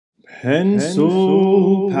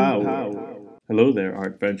Pencil Power. Hello there,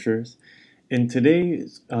 art venturers. In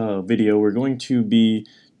today's video, we're going to be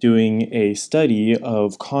doing a study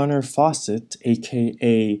of Conner Fawcett,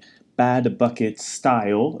 aka Badbucket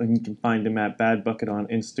style, and you can find him at Badbucket on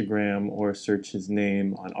Instagram or search his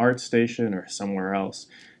name on ArtStation or somewhere else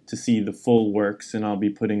to see the full works. And I'll be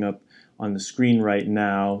putting up on the screen right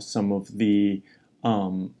now some of the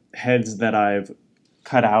heads that I've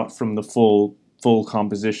cut out from the full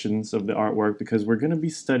compositions of the artwork, because we're going to be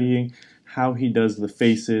studying how he does the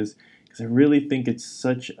faces, because I really think it's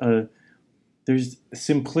such a there's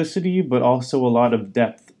simplicity but also a lot of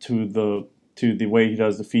depth to the way he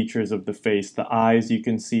does the features of the face. The eyes, you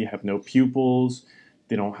can see, have no pupils.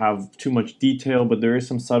 They don't have too much detail, but there is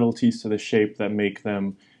some subtleties to the shape that make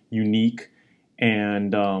them unique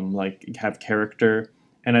and like have character.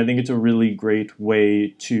 And I think it's a really great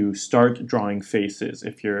way to start drawing faces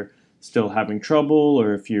if you're still having trouble,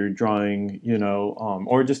 or if you're drawing,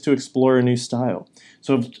 or just to explore a new style.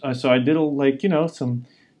 So I did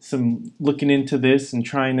some looking into this and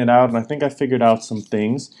trying it out, and I think I figured out some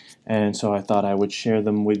things, and so I thought I would share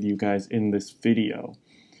them with you guys in this video.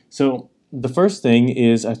 So the first thing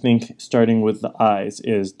is, I think starting with the eyes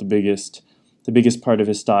is the biggest part of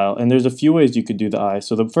his style, and there's a few ways you could do the eyes.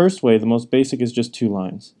 So the first way, the most basic, is just 2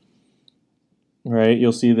 lines. Right,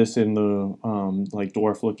 you'll see this in the like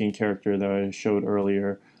dwarf-looking character that I showed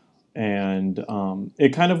earlier, and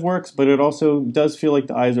it kind of works, but it also does feel like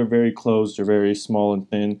the eyes are very closed or very small and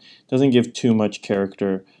thin. Doesn't give too much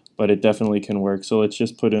character, but it definitely can work. So let's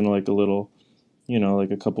just put in like a little, like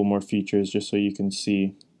a couple more features just so you can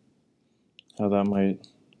see how that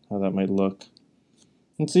might look.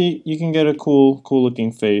 And see, you can get a cool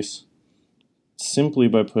looking face simply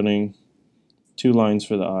by putting 2 lines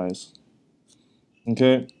for the eyes.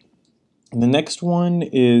 Okay, and the next one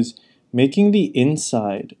is making the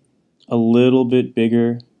inside a little bit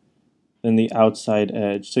bigger than the outside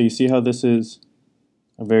edge. So you see how this is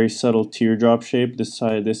a very subtle teardrop shape. This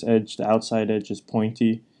edge, the outside edge, is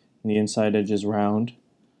pointy and the inside edge is round.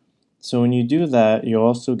 So when you do that, you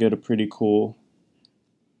also get a pretty cool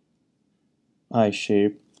eye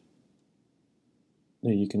shape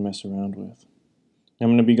that you can mess around with. I'm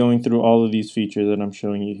going to be going through all of these features that I'm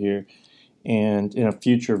showing you here. And in a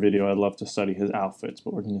future video, I'd love to study his outfits,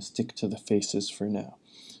 but we're going to stick to the faces for now.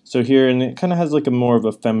 So here, and it kind of has like a more of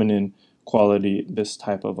a feminine quality, this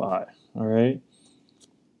type of eye. All right.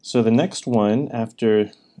 So the next one after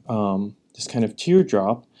this kind of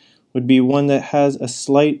teardrop would be one that has a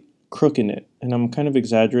slight crook in it. And I'm kind of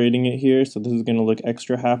exaggerating it here, so this is going to look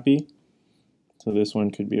extra happy. So this one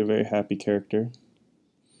could be a very happy character,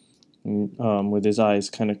 with his eyes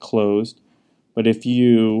kind of closed. But if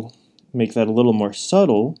you make that a little more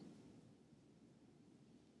subtle,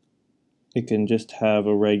 it can just have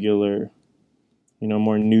a regular,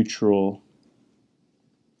 more neutral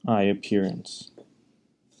eye appearance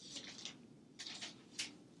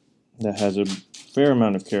that has a fair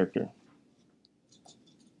amount of character.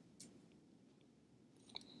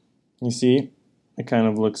 You see, it kind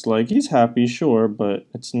of looks like he's happy, sure, but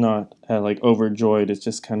it's not like overjoyed. It's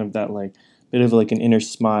just kind of that like bit of like an inner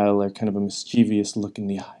smile, or kind of a mischievous look in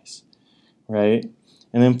the eyes. Right?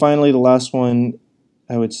 And then finally, the last one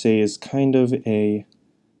I would say is kind of a,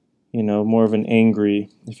 more of an angry,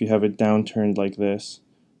 if you have it downturned like this,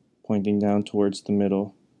 pointing down towards the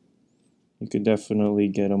middle, you could definitely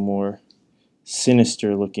get a more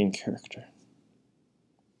sinister looking character.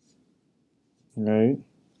 Right?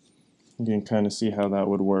 You can kind of see how that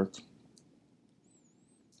would work.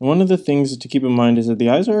 And one of the things to keep in mind is that the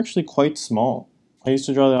eyes are actually quite small. I used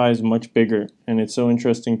to draw the eyes much bigger, and it's so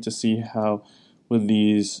interesting to see how with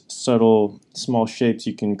these subtle small shapes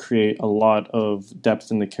you can create a lot of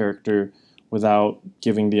depth in the character without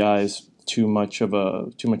giving the eyes too much of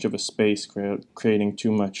a space, creating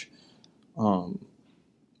too much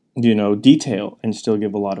detail, and still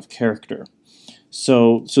give a lot of character.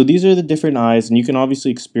 So these are the different eyes, and you can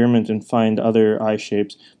obviously experiment and find other eye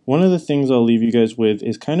shapes. One of the things I'll leave you guys with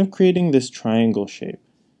is kind of creating this triangle shape.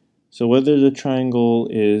 So whether the triangle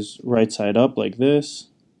is right side up like this,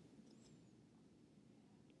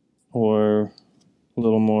 or a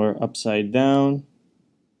little more upside down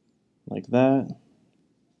like that,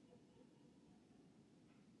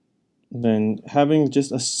 then having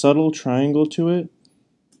just a subtle triangle to it.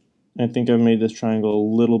 I think I've made this triangle a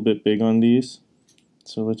little bit big on these,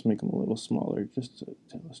 so let's make them a little smaller just to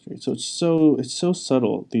illustrate. So it's so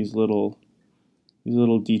subtle, these little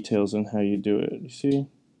details in how you do it. You see?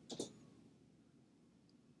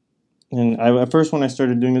 And at first when I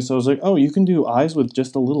started doing this, I was like, oh, you can do eyes with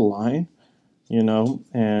just a little line? you know.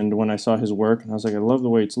 And when I saw his work, and I was like, I love the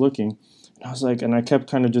way it's looking. And I was like, and I kept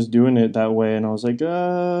kind of just doing it that way, and I was like,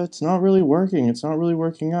 it's not really working. It's not really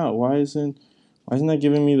working out. Why isn't that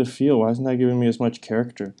giving me the feel? Why isn't that giving me as much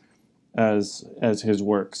character as his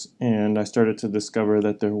works? And I started to discover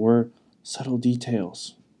that there were subtle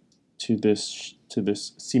details to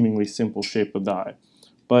this seemingly simple shape of the eye,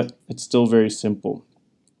 but it's still very simple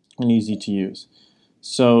and easy to use.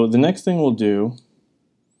 So the next thing we'll do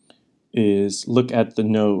is look at the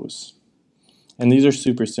nose. And these are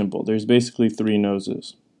super simple. There's basically 3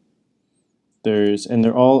 noses. And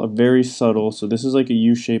they're all very subtle, so this is like a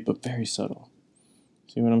U shape, but very subtle.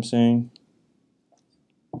 See what I'm saying?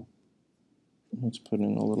 Let's put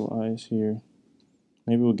in a little eyes here.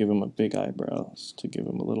 Maybe we'll give him a big eyebrows to give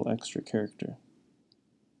him a little extra character.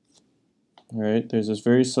 Alright, there's this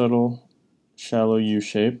very subtle, shallow U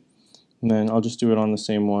shape. And then I'll just do it on the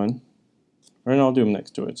same one. Or no, I'll do them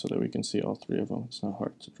next to it so that we can see all 3 of them. It's not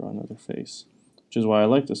hard to draw another face, which is why I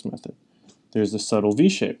like this method. There's the subtle V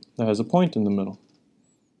shape that has a point in the middle.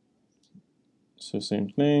 So same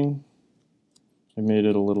thing. I made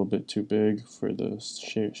it a little bit too big for the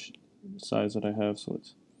size that I have, so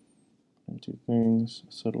let's do things.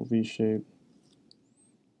 Subtle V shape.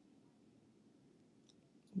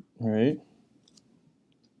 Alright.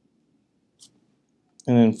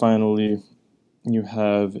 And then finally, you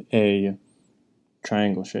have a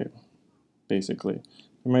triangle shape, basically.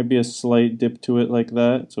 There might be a slight dip to it like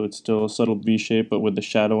that, so it's still a subtle V shape, but with the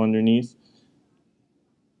shadow underneath.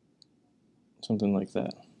 Something like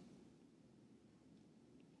that.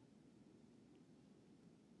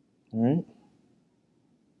 Alright.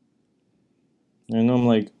 I know I'm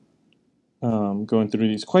like going through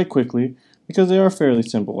these quite quickly because they are fairly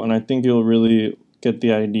simple, and I think you'll really get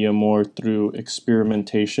the idea more through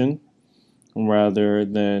experimentation rather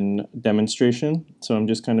than demonstration. So I'm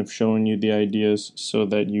just kind of showing you the ideas so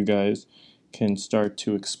that you guys can start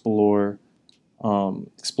to explore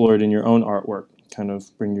it in your own artwork, kind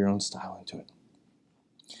of bring your own style into it.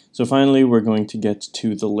 So finally, we're going to get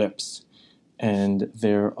to the lips, and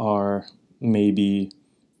there are maybe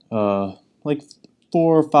like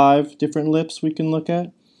 4 or 5 different lips we can look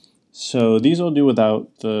at. So these I'll do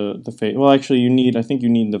without the face. Well, actually, I think you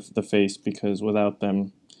need the face, because without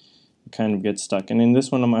them, it kind of gets stuck. And in this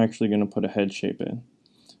one, I'm actually going to put a head shape in.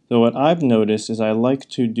 So what I've noticed is I like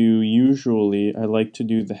to do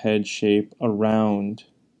the head shape around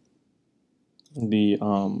the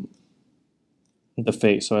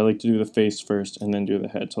face. So I like to do the face first and then do the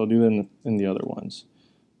head. So I'll do that in the other ones.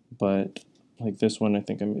 But like this one, I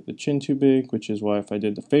think I made the chin too big, which is why if I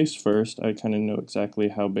did the face first, I kind of know exactly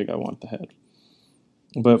how big I want the head.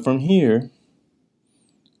 But from here,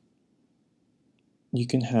 you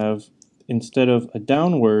can have, instead of a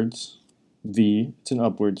downwards V, it's an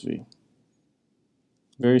upwards V.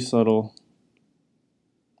 Very subtle,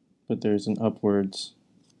 but there's an upwards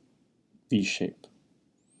V shape.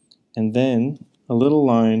 And then a little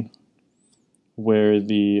line where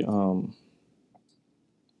the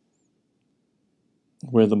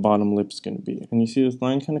bottom lip's going to be. And you see this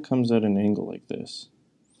line kind of comes at an angle like this.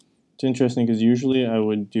 It's interesting because usually I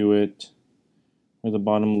would do it where the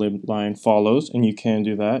bottom lip line follows, and you can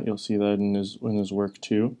do that. You'll see that in his work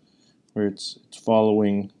too, where it's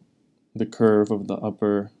following the curve of the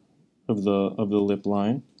upper of the lip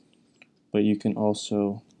line. But you can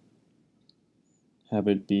also have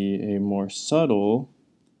it be a more subtle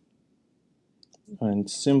and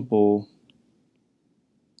simple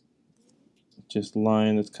just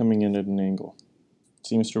line that's coming in at an angle. It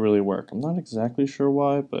seems to really work. I'm not exactly sure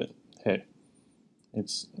why, but hey,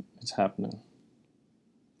 it's happening.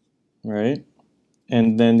 Right?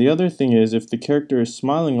 And then the other thing is, if the character is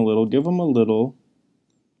smiling a little, give them a little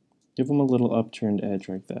upturned edge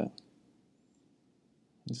like that.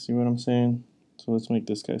 You see what I'm saying? So let's make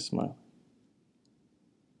this guy smile.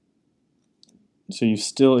 So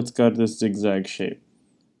it's got this zigzag shape.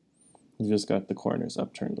 You just got the corners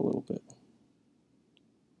upturned a little bit.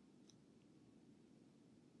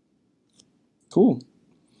 Cool.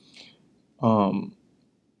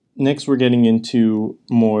 Next, we're getting into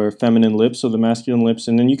more feminine lips, so the masculine lips,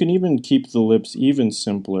 and then you can even keep the lips even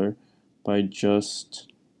simpler by you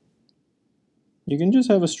can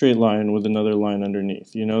just have a straight line with another line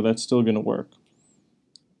underneath. You know, that's still going to work.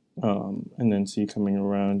 And then see, coming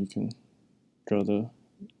around, you can draw the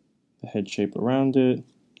head shape around it,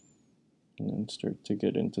 and then start to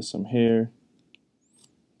get into some hair.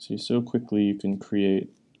 See, so quickly you can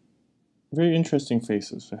create very interesting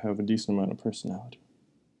faces that have a decent amount of personality.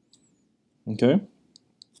 Okay?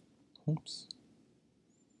 Oops.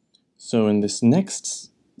 So in this next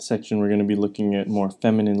section, we're going to be looking at more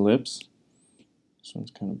feminine lips. This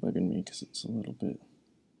one's kind of bugging me because it's a little bit,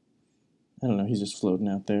 I don't know, he's just floating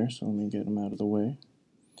out there, so let me get him out of the way.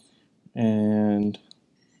 And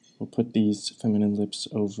we'll put these feminine lips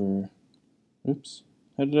over, oops,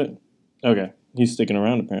 how did I, okay, he's sticking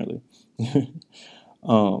around apparently.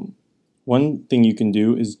 One thing you can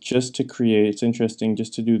do is just to create, it's interesting,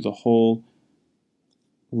 just to do the whole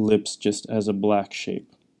lips just as a black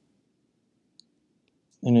shape.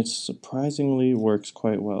 And it surprisingly works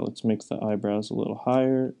quite well. Let's make the eyebrows a little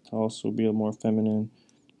higher to also be a more feminine,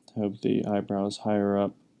 to have the eyebrows higher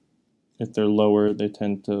up. If they're lower, they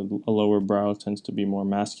tend to, a lower brow tends to be more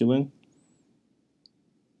masculine.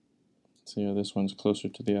 So yeah, this one's closer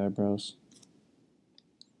to the eyebrows.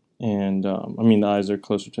 And I mean the eyes are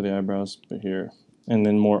closer to the eyebrows, but here, and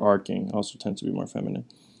then more arcing also tends to be more feminine.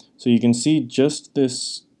 So you can see just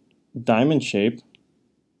this diamond shape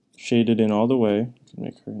shaded in all the way, you can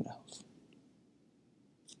make her an elf,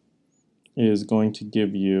 is going to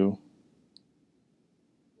give you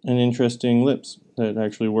an interesting lips that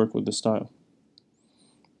actually work with the style.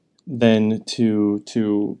 Then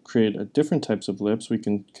to create a different types of lips, we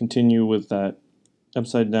can continue with that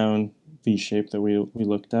upside down V shape that we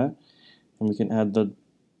looked at, and we can add the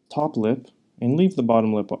top lip and leave the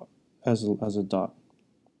bottom lip as a dot.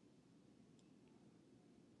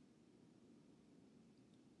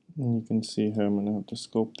 And you can see how I'm going to have to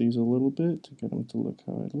sculpt these a little bit to get them to look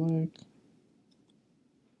how I like.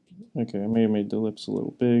 Okay, I may have made the lips a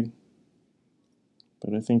little big,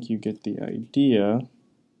 but I think you get the idea.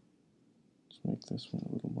 Let's make this one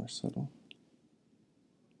a little more subtle.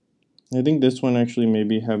 I think this one actually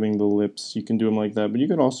maybe having the lips, you can do them like that, but you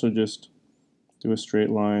could also just do a straight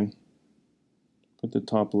line, put the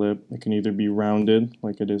top lip. It can either be rounded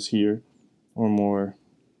like it is here, or more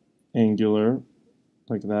angular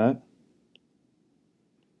like that.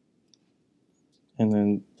 And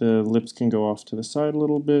then the lips can go off to the side a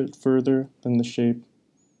little bit further than the shape.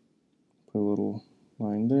 Put a little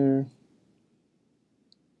line there.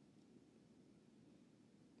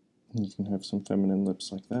 And you can have some feminine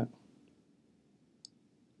lips like that.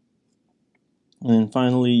 And then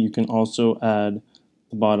finally, you can also add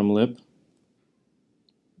the bottom lip.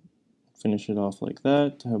 Finish it off like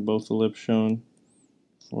that to have both the lips shown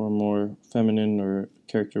for a more feminine or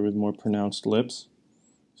character with more pronounced lips.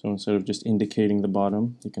 So instead of just indicating the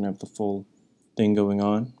bottom, you can have the full thing going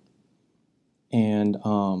on. And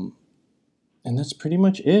that's pretty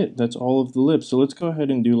much it. That's all of the lips. So let's go ahead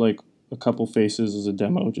and do like a couple faces as a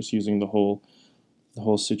demo, just using the whole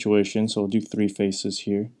situation. So I'll do 3 faces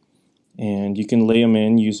here. And you can lay them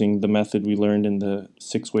in using the method we learned in the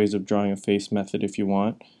 6 ways of drawing a face method if you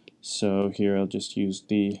want. So here I'll just use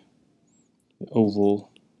the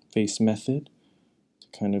oval face method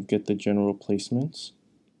to kind of get the general placements.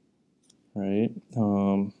 Right.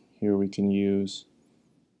 Here we can use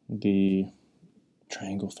the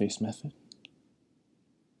triangle face method.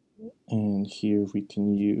 And here we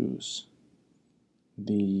can use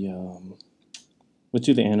the, let's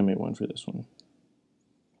do the animate one for this one.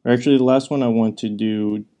 Or actually the last one I want to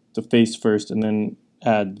do the face first and then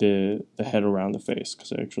add the head around the face,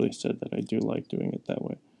 because I actually said that I do like doing it that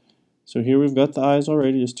way. So here we've got the eyes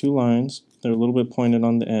already, just 2 lines. They're a little bit pointed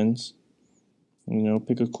on the ends. And, you know,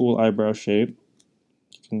 pick a cool eyebrow shape.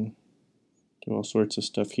 You can do all sorts of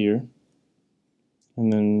stuff here.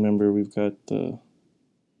 And then remember we've got the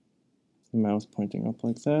mouth pointing up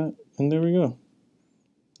like that. And there we go.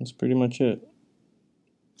 That's pretty much it.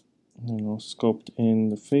 And then I'll sculpt in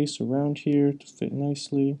the face around here to fit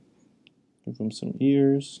nicely. Give them some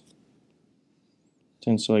ears.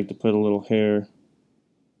 Tends to like to put a little hair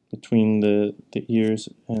between the ears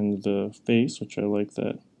and the face, which I like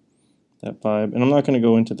that vibe. And I'm not going to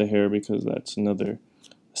go into the hair because that's another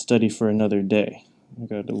study for another day. I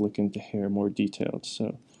got to look into hair more detailed,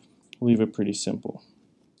 so I'll leave it pretty simple.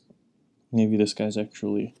 Maybe this guy's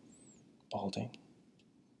actually balding.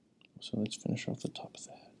 So let's finish off the top of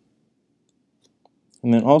the head.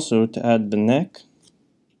 And then also to add the neck,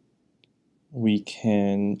 we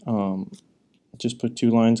can just put 2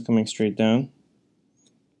 lines coming straight down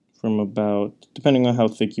from about, depending on how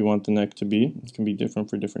thick you want the neck to be. It can be different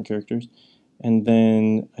for different characters. And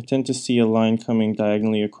then I tend to see a line coming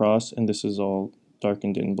diagonally across, and this is all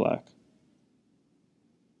darkened in black.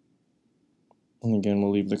 And again,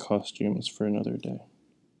 we'll leave the costumes for another day.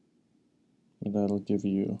 But that'll give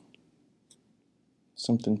you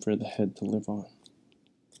something for the head to live on.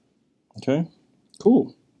 Okay,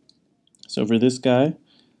 cool. So for this guy,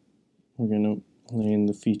 we're going to lay in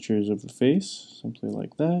the features of the face, simply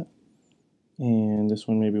like that. And this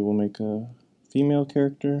one maybe we'll make a female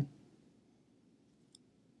character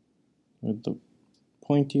with the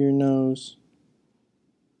pointier nose.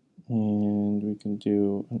 And we can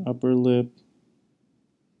do an upper lip,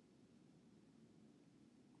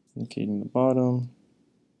 indicating the bottom.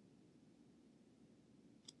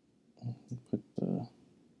 Put the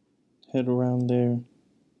head around there.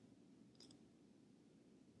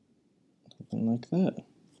 Something like that.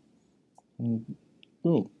 And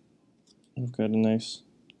boom. We've got a nice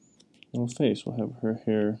little face. We'll have her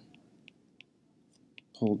hair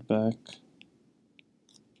pulled back.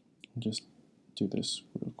 Just do this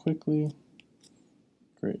real quickly.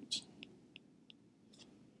 Great.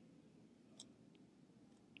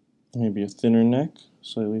 Maybe a thinner neck,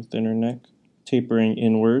 slightly thinner neck, tapering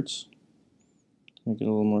inwards. Make it a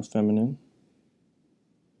little more feminine.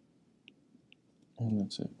 And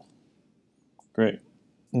that's it. Great.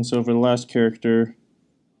 And so for the last character,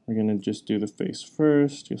 we're going to just do the face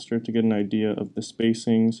first. You'll start to get an idea of the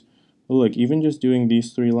spacings. Oh, look, even just doing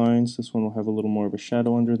these 3 lines, this one will have a little more of a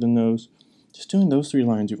shadow under the nose. Just doing those 3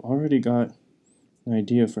 lines, you've already got an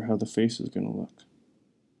idea for how the face is going to look.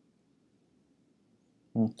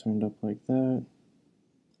 Mouth turned up like that.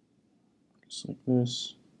 Just like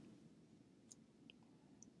this.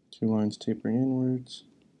 2 lines tapering inwards.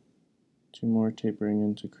 2 more tapering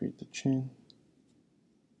in to create the chin.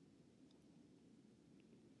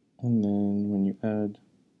 And then when you add,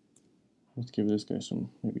 let's give this guy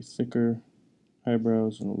some maybe thicker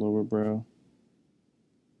eyebrows and a lower brow.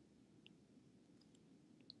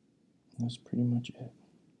 That's pretty much it.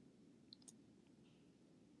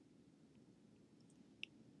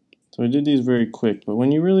 So I did these very quick, but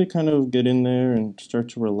when you really kind of get in there and start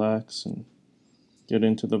to relax and get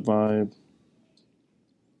into the vibe,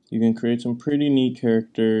 you can create some pretty neat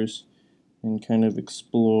characters and kind of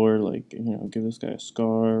explore, like, you know, give this guy a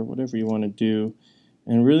scar, whatever you want to do.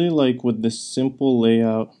 And really, like, with this simple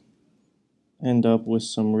layout, end up with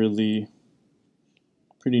some really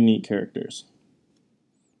pretty neat characters.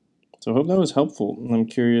 So I hope that was helpful. I'm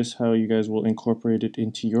curious how you guys will incorporate it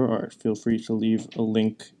into your art. Feel free to leave a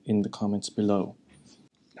link in the comments below.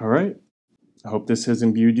 All right. I hope this has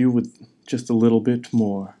imbued you with just a little bit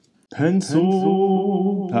more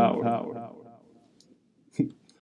pencil power.